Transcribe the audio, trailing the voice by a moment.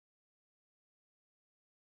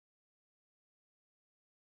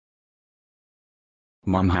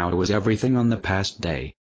Mom, how was everything on the past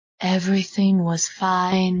day? Everything was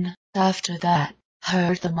fine. After that,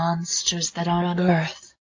 heard the monsters that are on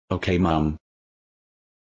Earth. Okay, Mom.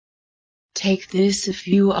 Take this if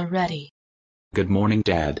you are ready. Good morning,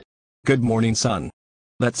 Dad. Good morning, son.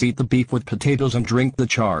 Let's eat the beef with potatoes and drink the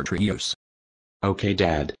chartreuse. Okay,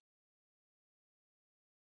 Dad.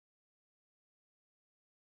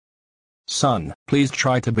 Son, please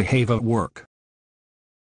try to behave at work.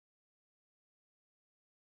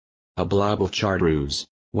 A blob of chartreuse.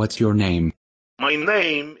 What's your name? My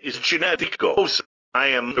name is Genetic Ghost. I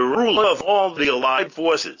am the ruler of all the Allied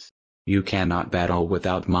forces. You cannot battle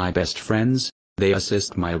without my best friends. They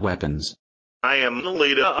assist my weapons. I am the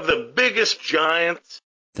leader of the biggest giants.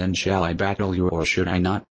 Then shall I battle you or should I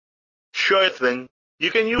not? Sure thing. You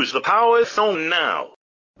can use the power phone now.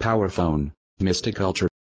 Power phone, Mystic Ultra.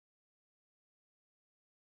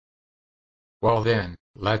 Well then,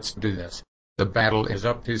 let's do this. The battle is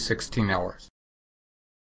up to 16 hours.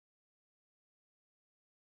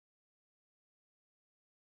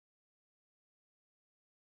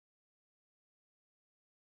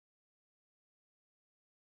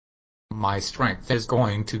 My strength is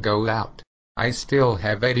going to go out. I still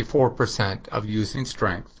have 84% of using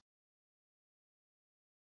strength.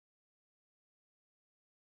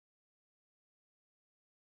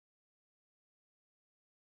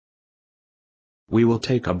 We will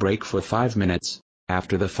take a break for 5 minutes.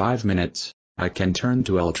 After the 5 minutes, I can turn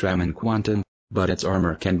to Ultraman Quantum, but its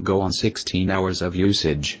armor can go on 16 hours of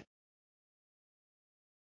usage.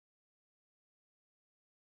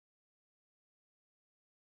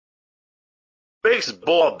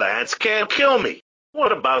 Baseball bats can't kill me.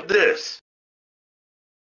 What about this?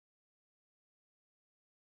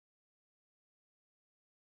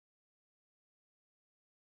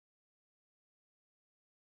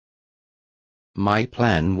 My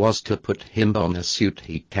plan was to put him on a suit.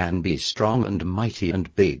 He can be strong and mighty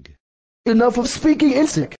and big. Enough of speaking,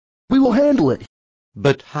 Insect. We will handle it.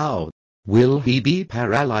 But how? Will he be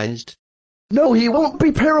paralyzed? No, he won't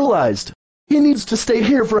be paralyzed. He needs to stay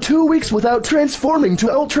here for 2 weeks without transforming to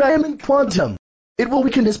Ultraman Quantum. It will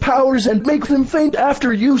weaken his powers and make them faint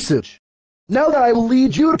after usage. Now that I will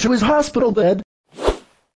lead you to his hospital bed.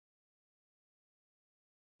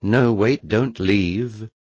 No, wait, don't leave.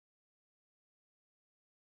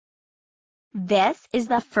 This is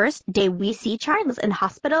the first day we see Charles in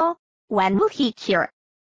hospital. When will he cure?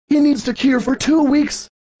 He needs to cure for 2 weeks.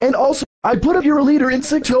 And also, I put up your leader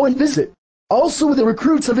Insect to go and visit. Also the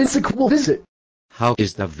recruits of Insect will visit. How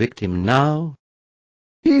is the victim now?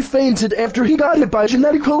 He fainted after he got hit by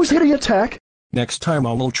Genetico's hitting attack. Next time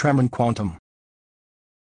on Ultraman Quantum.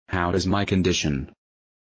 How is my condition?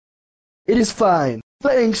 It is fine,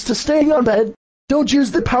 thanks to staying on bed. Don't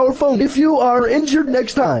use the power phone if you are injured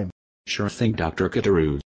next time. Sure thing, Dr.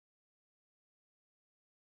 Kataru.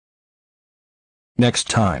 Next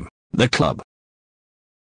time, the club.